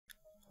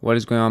What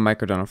is going on, my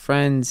Cardano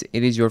friends?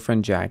 It is your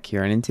friend Jack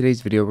here, and in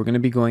today's video we're going to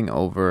be going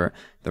over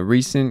the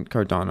recent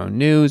Cardano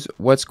news,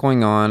 what's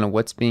going on,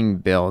 what's being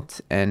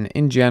built, and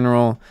in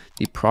general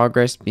the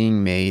progress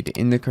being made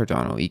in the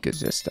Cardano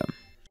ecosystem.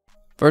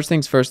 First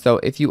things first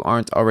though, if you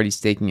aren't already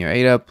staking your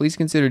ADA, please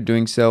consider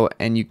doing so,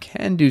 and you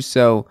can do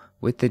so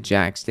with the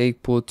Jack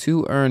stake pool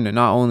to earn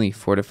not only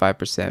 4 to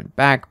 5%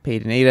 back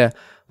paid in ADA,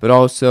 but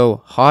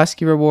also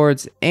Hosky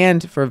rewards,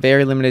 and for a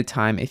very limited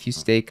time if you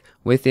stake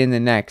within the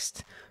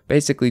next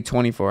basically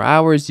 24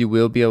 hours, you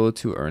will be able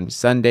to earn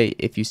Sunday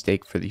if you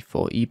stake for the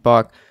full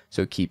epoch,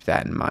 so keep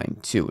that in mind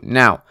too.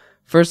 Now,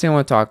 first thing I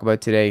want to talk about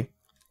today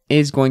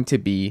is going to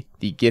be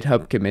the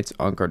GitHub commits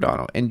on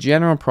Cardano and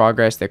general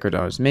progress that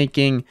Cardano is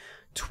making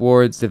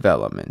towards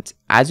development.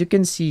 As you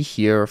can see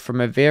here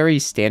from a very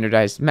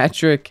standardized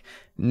metric,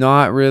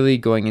 not really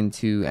going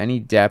into any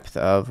depth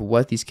of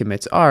what these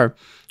commits are,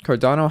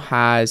 Cardano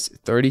has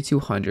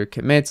 3,200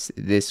 commits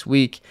this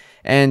week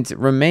and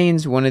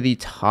remains one of the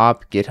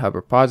top GitHub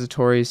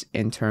repositories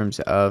in terms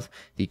of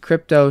the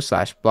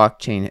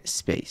crypto/blockchain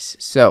space.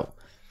 So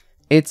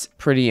it's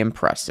pretty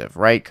impressive,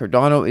 right?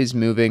 Cardano is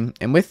moving,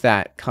 and with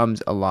that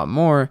comes a lot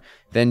more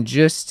than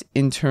just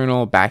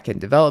internal backend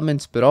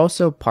developments, but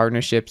also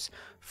partnerships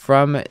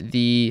from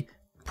the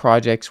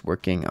projects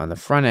working on the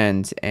front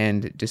end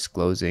and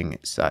disclosing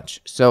such.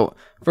 So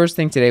first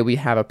thing today, we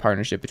have a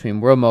partnership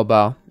between World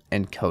Mobile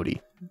and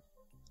Cody.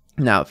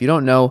 Now, if you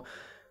don't know,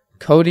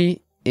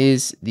 Cody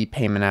is the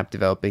payment app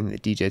developing the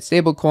DJET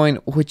stablecoin,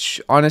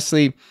 which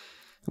honestly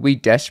we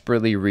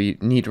desperately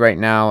need right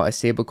now, a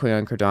stablecoin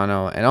on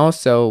Cardano, and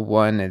also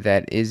one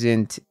that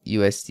isn't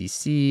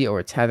USDC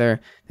or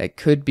Tether, that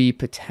could be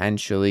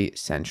potentially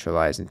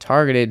centralized and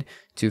targeted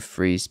to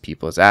freeze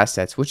people's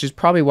assets, which is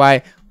probably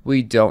why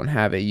we don't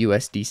have a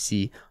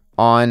USDC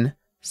on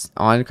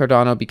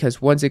Cardano,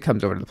 because once it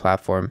comes over to the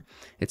platform,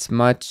 it's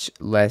much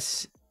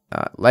less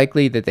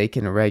likely that they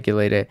can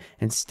regulate it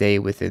and stay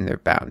within their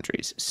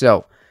boundaries.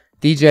 So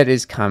DJET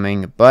is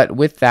coming, but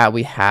with that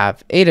we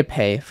have ADA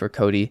Pay for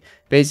Cody,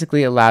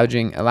 basically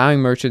allowing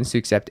merchants to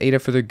accept ADA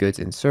for their goods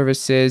and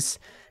services.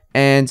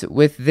 And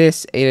with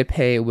this, ADA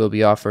Pay will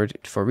be offered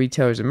for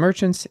retailers and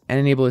merchants and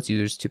enable its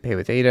users to pay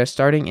with ADA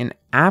starting in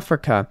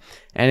Africa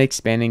and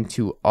expanding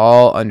to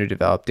all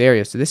underdeveloped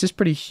areas. So this is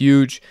pretty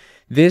huge.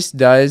 This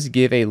does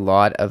give a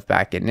lot of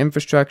backend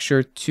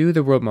infrastructure to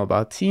the World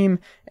Mobile team,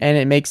 and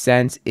it makes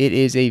sense. It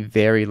is a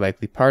very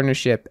likely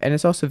partnership, and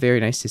it's also very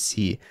nice to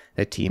see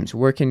the teams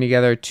working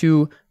together.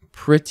 Two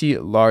pretty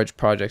large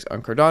projects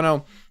on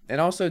Cardano,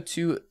 and also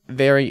two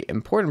very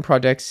important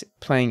projects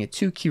playing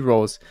two key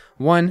roles.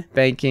 One,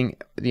 banking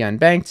the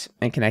unbanked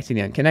and connecting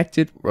the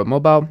unconnected, World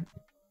Mobile,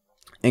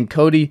 and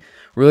Cody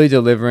really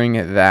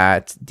delivering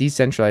that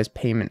decentralized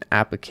payment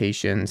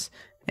applications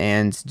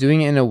and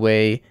doing it in a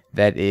way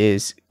that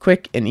is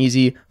quick and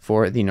easy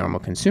for the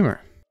normal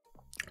consumer.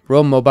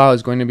 World Mobile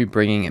is going to be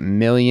bringing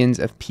millions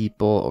of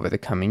people over the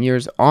coming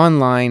years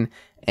online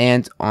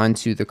and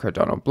onto the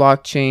Cardano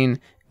blockchain.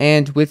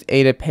 And with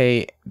ADA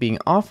Pay being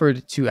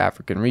offered to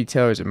African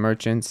retailers and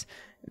merchants,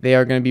 they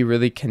are going to be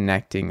really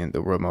connecting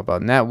the World Mobile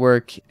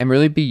network and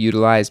really be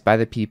utilized by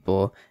the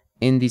people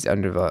in these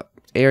underdeveloped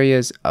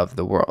areas of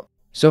the world.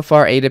 So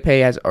far, ADA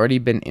Pay has already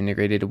been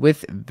integrated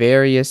with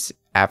various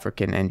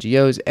African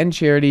NGOs and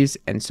charities,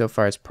 and so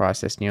far it's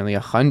processed nearly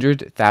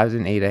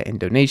 100,000 ADA in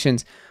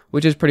donations,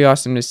 which is pretty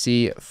awesome to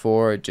see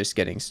for just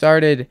getting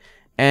started.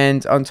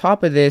 And on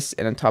top of this,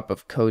 and on top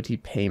of Cody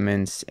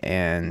payments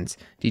and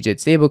DJET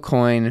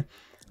stablecoin,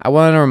 I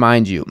want to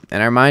remind you,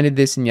 and I reminded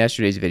this in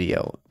yesterday's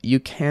video, you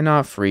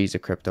cannot freeze a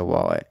crypto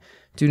wallet.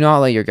 Do not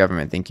let your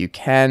government think you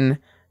can.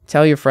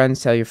 Tell your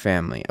friends, tell your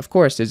family. Of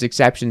course, there's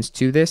exceptions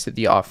to this.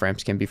 The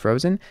off-ramps can be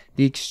frozen.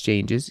 The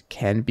exchanges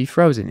can be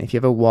frozen. If you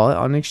have a wallet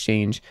on an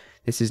exchange,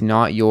 this is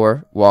not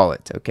your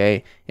wallet,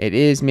 okay? It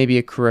is maybe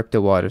a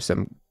crypto wallet of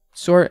some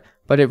sort,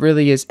 but it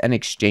really is an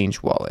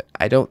exchange wallet.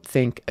 I don't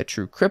think a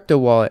true crypto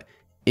wallet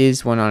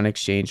is one on an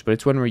exchange, but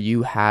it's one where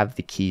you have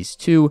the keys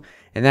to.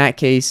 In that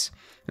case,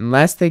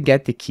 unless they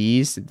get the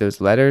keys,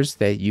 those letters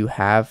that you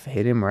have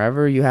hidden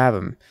wherever you have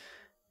them,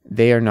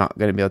 they are not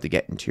going to be able to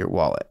get into your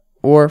wallet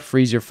or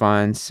freeze your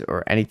funds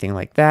or anything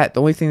like that. The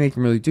only thing they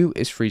can really do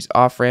is freeze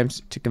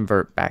off-ramps to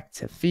convert back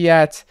to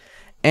fiat.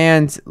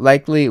 And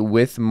likely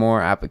with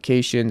more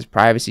applications,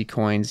 privacy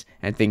coins,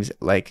 and things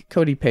like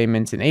Cody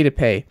payments and ADA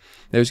Pay,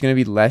 there's going to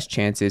be less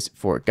chances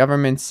for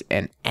governments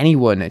and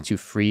anyone to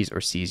freeze or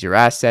seize your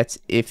assets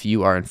if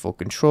you are in full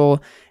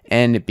control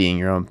and being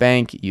your own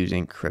bank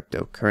using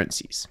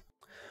cryptocurrencies.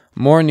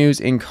 More news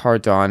in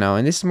Cardano,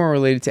 and this is more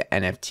related to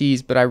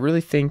NFTs, but I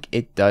really think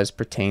it does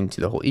pertain to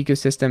the whole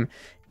ecosystem,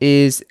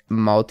 is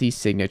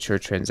multi-signature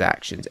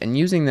transactions and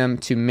using them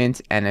to mint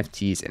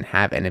NFTs and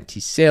have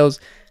NFT sales.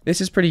 This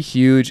is pretty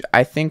huge.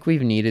 I think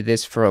we've needed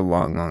this for a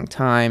long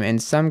time,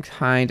 and some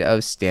kind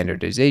of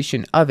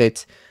standardization of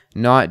it,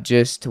 not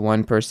just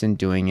one person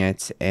doing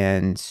it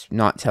and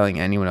not telling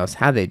anyone else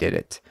how they did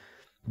it.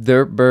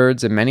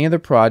 Dirtbirds and many other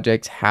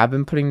projects have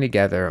been putting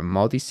together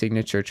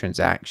multi-signature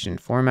transaction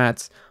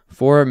formats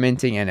for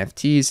minting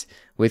NFTs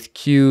with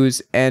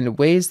queues and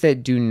ways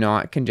that do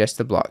not congest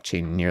the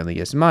blockchain nearly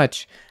as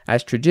much,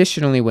 as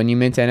traditionally when you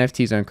mint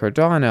NFTs on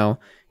Cardano,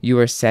 you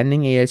are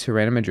sending ADA to a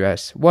random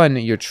address. One,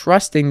 you're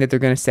trusting that they're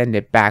going to send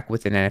it back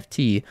with an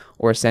NFT,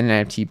 or send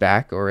an NFT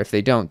back, or if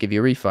they don't, give you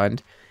a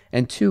refund.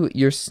 And two,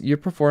 you're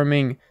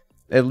performing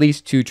at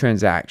least 2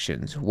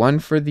 transactions, one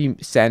for the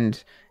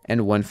send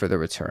and one for the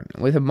return.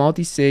 With a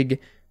multi-sig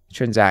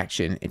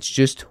transaction, it's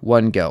just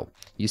one go.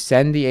 You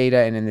send the ADA,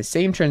 and in the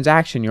same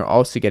transaction, you're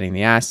also getting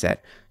the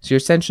asset. So you're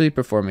essentially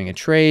performing a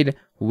trade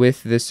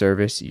with the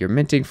service you're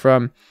minting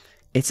from.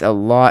 It's a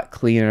lot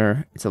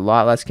cleaner, it's a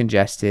lot less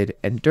congested,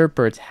 and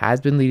Dirtbirds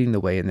has been leading the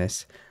way in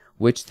this,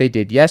 which they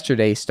did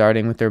yesterday,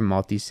 starting with their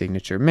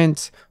multi-signature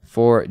mint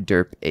for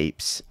Derp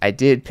Apes. I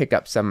did pick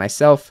up some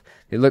myself.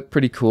 They look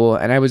pretty cool,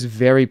 and I was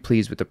very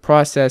pleased with the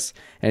process,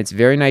 and it's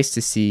very nice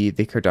to see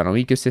the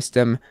Cardano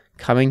ecosystem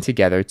coming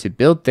together to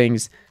build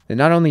things that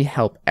not only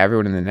help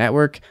everyone in the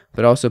network,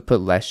 but also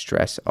put less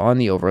stress on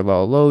the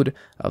overall load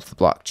of the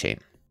blockchain.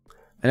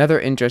 Another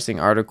interesting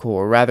article,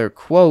 or rather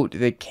quote,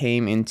 that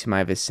came into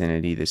my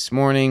vicinity this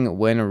morning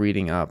when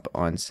reading up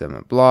on some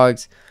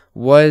blogs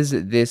was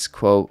this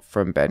quote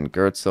from Ben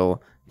Goertzel,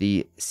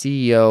 the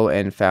CEO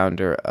and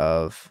founder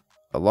of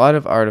a lot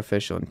of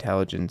artificial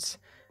intelligence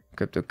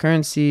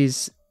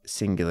cryptocurrencies,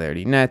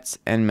 Singularity Nets,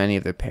 and many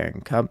of their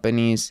parent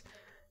companies,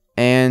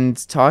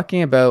 and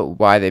talking about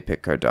why they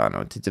picked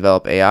Cardano to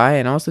develop AI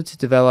and also to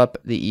develop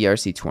the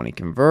ERC20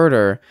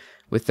 converter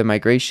with the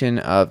migration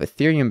of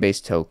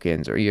Ethereum-based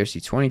tokens, or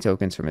ERC20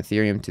 tokens, from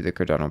Ethereum to the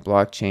Cardano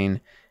blockchain,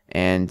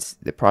 and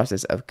the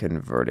process of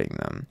converting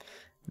them.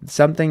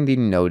 Something they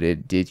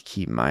noted did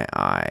keep my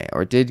eye,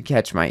 or did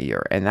catch my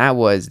ear, and that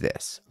was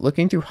this.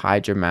 Looking through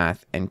Hydra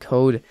math and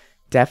code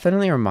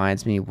definitely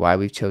reminds me why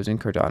we've chosen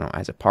Cardano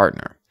as a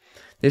partner.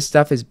 This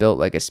stuff is built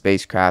like a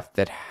spacecraft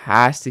that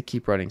has to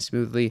keep running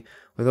smoothly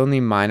with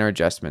only minor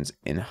adjustments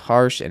in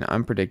harsh and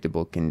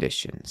unpredictable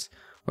conditions.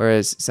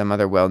 Whereas some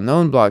other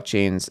well-known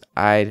blockchains,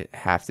 I'd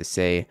have to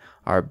say,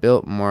 are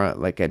built more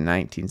like a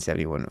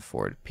 1971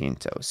 Ford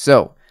Pinto.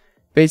 So,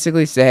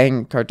 basically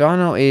saying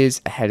Cardano is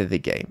ahead of the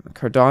game.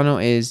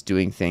 Cardano is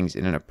doing things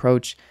in an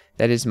approach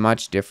that is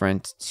much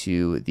different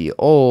to the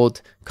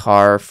old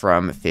car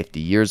from 50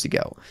 years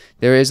ago.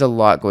 There is a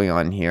lot going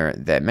on here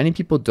that many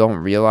people don't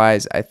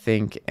realize, I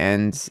think,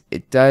 and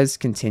it does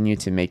continue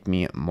to make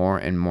me more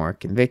and more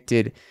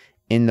convicted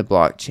in the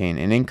blockchain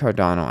and in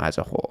Cardano as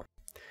a whole.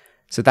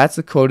 So that's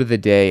the quote of the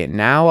day.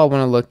 Now I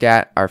want to look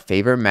at our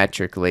favorite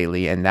metric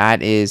lately, and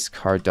that is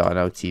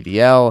Cardano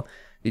TVL.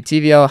 The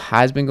TVL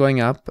has been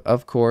going up,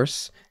 of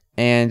course,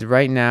 and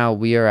right now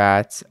we are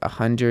at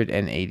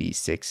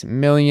 186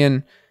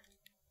 million.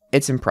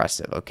 It's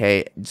impressive,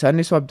 okay?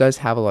 SundaeSwap does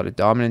have a lot of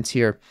dominance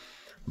here,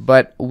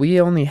 but we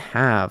only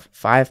have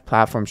 5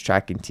 platforms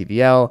tracking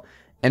TVL,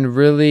 and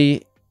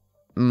really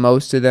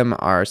most of them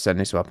are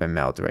SundaeSwap and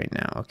Meld right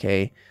now,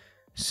 okay?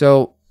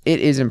 So it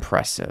is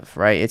impressive,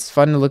 right? It's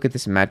fun to look at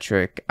this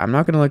metric. I'm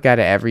not going to look at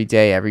it every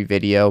day, every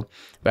video,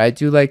 but I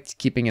do like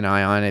keeping an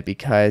eye on it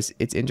because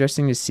it's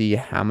interesting to see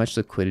how much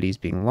liquidity is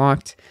being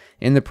locked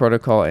in the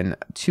protocol. And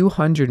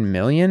 200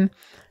 million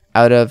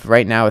out of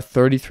right now a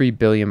 33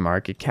 billion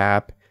market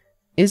cap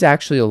is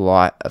actually a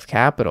lot of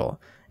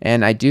capital.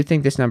 And I do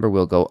think this number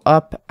will go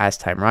up as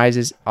time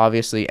rises,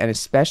 obviously, and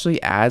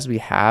especially as we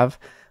have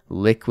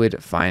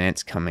liquid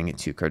finance coming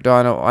into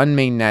Cardano on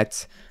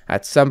mainnet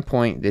at some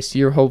point this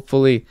year,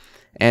 hopefully,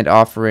 and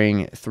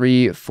offering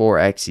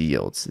 3-4x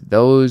yields.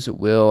 Those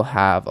will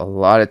have a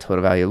lot of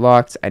total value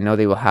locked. I know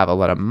they will have a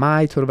lot of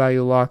my total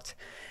value locked,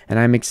 and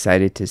I'm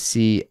excited to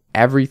see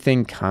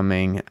everything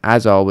coming,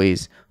 as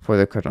always, for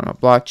the Cardano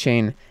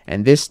blockchain.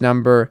 And this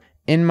number,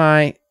 in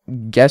my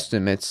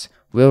guesstimates,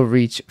 will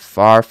reach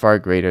far, far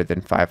greater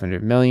than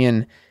 500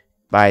 million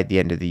by the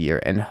end of the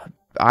year. And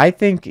I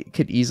think it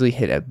could easily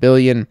hit 1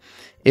 billion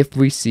if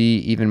we see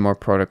even more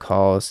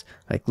protocols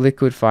like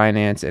liquid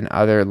finance and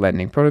other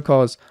lending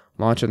protocols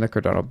launch on the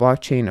Cardano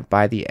blockchain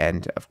by the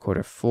end of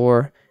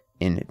Q4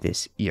 in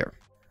this year.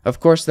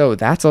 Of course, though,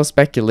 that's all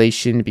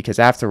speculation because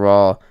after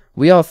all,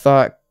 we all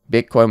thought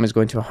Bitcoin was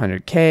going to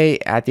 100K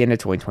at the end of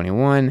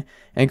 2021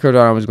 and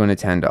Cardano was going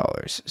to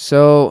 $10.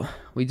 So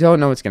we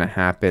don't know what's going to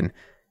happen.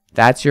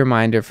 That's your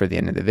reminder for the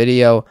end of the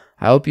video.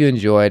 I hope you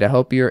enjoyed. I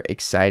hope you're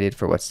excited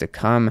for what's to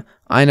come.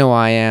 I know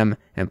I am.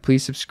 And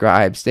please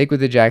subscribe. Stake with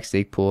the Jack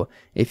Stake Pool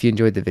if you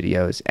enjoyed the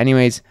videos.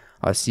 Anyways,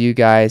 I'll see you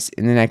guys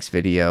in the next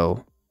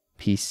video.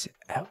 Peace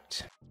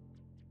out.